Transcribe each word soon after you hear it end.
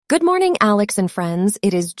Good morning, Alex and friends.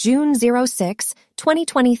 It is June 6,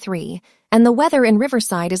 2023, and the weather in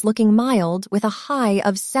Riverside is looking mild with a high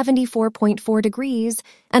of 74.4 degrees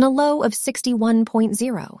and a low of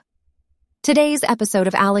 61.0. Today's episode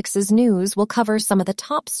of Alex's News will cover some of the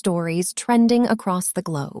top stories trending across the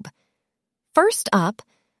globe. First up,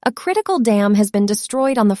 a critical dam has been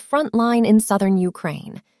destroyed on the front line in southern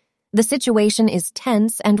Ukraine. The situation is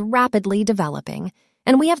tense and rapidly developing,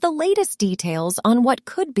 and we have the latest details on what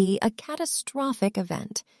could be a catastrophic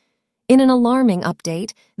event. In an alarming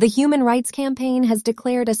update, the Human Rights Campaign has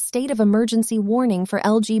declared a state of emergency warning for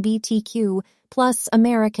LGBTQ plus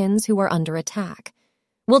Americans who are under attack.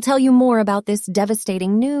 We'll tell you more about this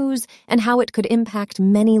devastating news and how it could impact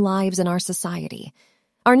many lives in our society.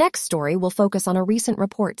 Our next story will focus on a recent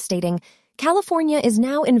report stating California is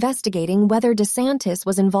now investigating whether DeSantis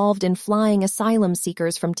was involved in flying asylum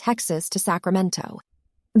seekers from Texas to Sacramento.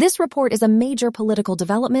 This report is a major political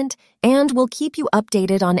development, and we'll keep you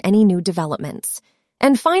updated on any new developments.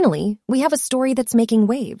 And finally, we have a story that's making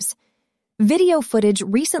waves. Video footage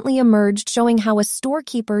recently emerged showing how a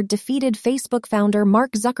storekeeper defeated Facebook founder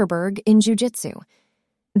Mark Zuckerberg in jiu-jitsu.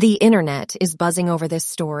 The internet is buzzing over this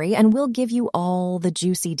story, and we'll give you all the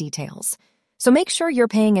juicy details. So make sure you're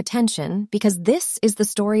paying attention, because this is the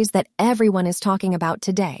stories that everyone is talking about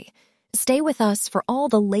today. Stay with us for all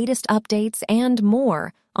the latest updates and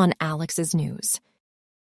more on Alex's News.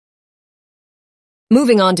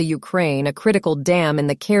 Moving on to Ukraine, a critical dam in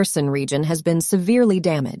the Kherson region has been severely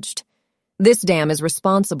damaged. This dam is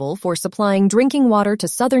responsible for supplying drinking water to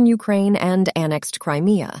southern Ukraine and annexed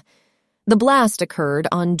Crimea. The blast occurred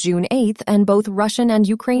on June 8th, and both Russian and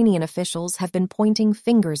Ukrainian officials have been pointing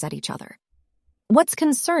fingers at each other. What's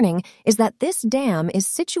concerning is that this dam is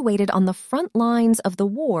situated on the front lines of the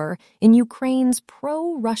war in Ukraine's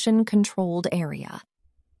pro-Russian-controlled area.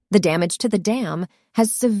 The damage to the dam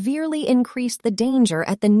has severely increased the danger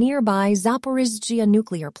at the nearby Zaporizhzhia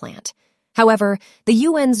nuclear plant. However, the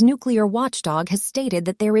UN's nuclear watchdog has stated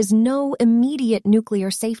that there is no immediate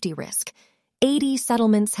nuclear safety risk. 80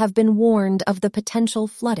 settlements have been warned of the potential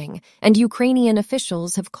flooding, and Ukrainian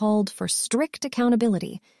officials have called for strict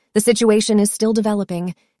accountability. The situation is still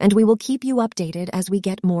developing, and we will keep you updated as we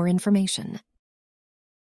get more information.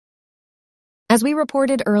 As we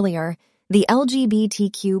reported earlier, the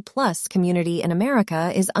LGBTQ plus community in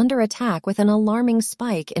America is under attack with an alarming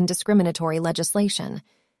spike in discriminatory legislation.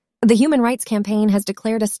 The Human Rights Campaign has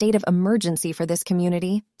declared a state of emergency for this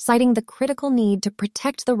community, citing the critical need to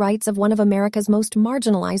protect the rights of one of America's most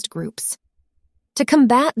marginalized groups. To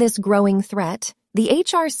combat this growing threat, the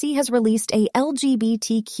HRC has released a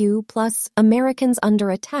LGBTQ plus Americans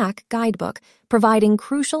Under Attack guidebook, providing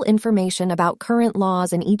crucial information about current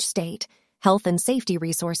laws in each state, health and safety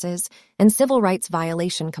resources, and civil rights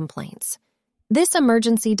violation complaints. This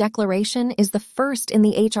emergency declaration is the first in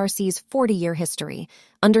the HRC's 40-year history,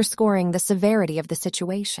 underscoring the severity of the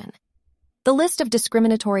situation. The list of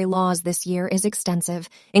discriminatory laws this year is extensive,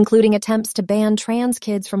 including attempts to ban trans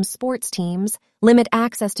kids from sports teams, limit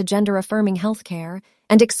access to gender-affirming health care,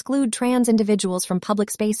 and exclude trans individuals from public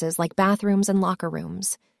spaces like bathrooms and locker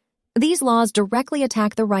rooms. These laws directly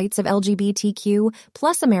attack the rights of LGBTQ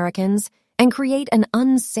plus Americans and create an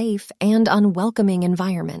unsafe and unwelcoming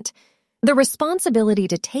environment. The responsibility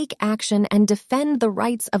to take action and defend the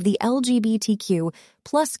rights of the LGBTQ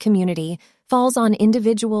plus community falls on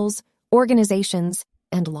individuals, organizations,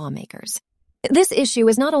 and lawmakers. This issue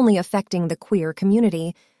is not only affecting the queer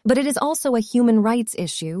community, but it is also a human rights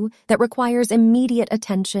issue that requires immediate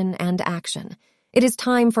attention and action. It is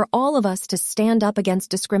time for all of us to stand up against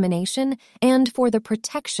discrimination and for the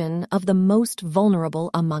protection of the most vulnerable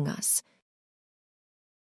among us.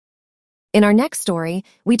 In our next story,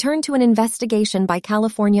 we turn to an investigation by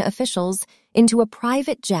California officials into a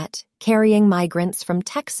private jet carrying migrants from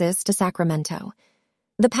Texas to Sacramento.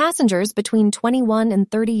 The passengers, between 21 and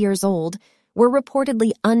 30 years old, were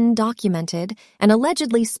reportedly undocumented and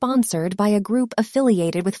allegedly sponsored by a group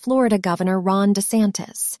affiliated with Florida Governor Ron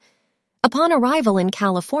DeSantis. Upon arrival in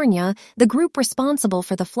California, the group responsible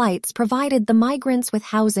for the flights provided the migrants with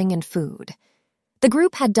housing and food. The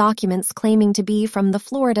group had documents claiming to be from the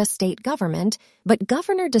Florida state government, but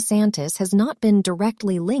Governor DeSantis has not been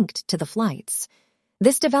directly linked to the flights.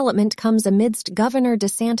 This development comes amidst Governor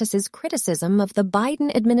DeSantis's criticism of the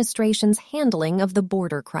Biden administration's handling of the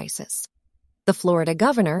border crisis. The Florida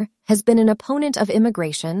governor has been an opponent of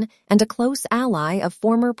immigration and a close ally of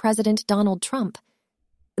former President Donald Trump.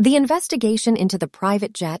 The investigation into the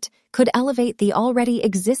private jet could elevate the already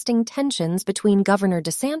existing tensions between Governor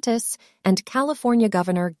DeSantis and California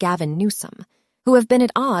Governor Gavin Newsom, who have been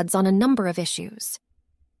at odds on a number of issues.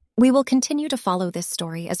 We will continue to follow this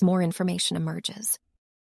story as more information emerges.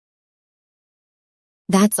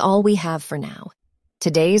 That's all we have for now.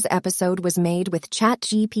 Today's episode was made with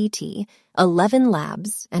ChatGPT, 11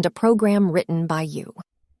 Labs, and a program written by you.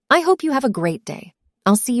 I hope you have a great day.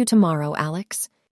 I'll see you tomorrow, Alex.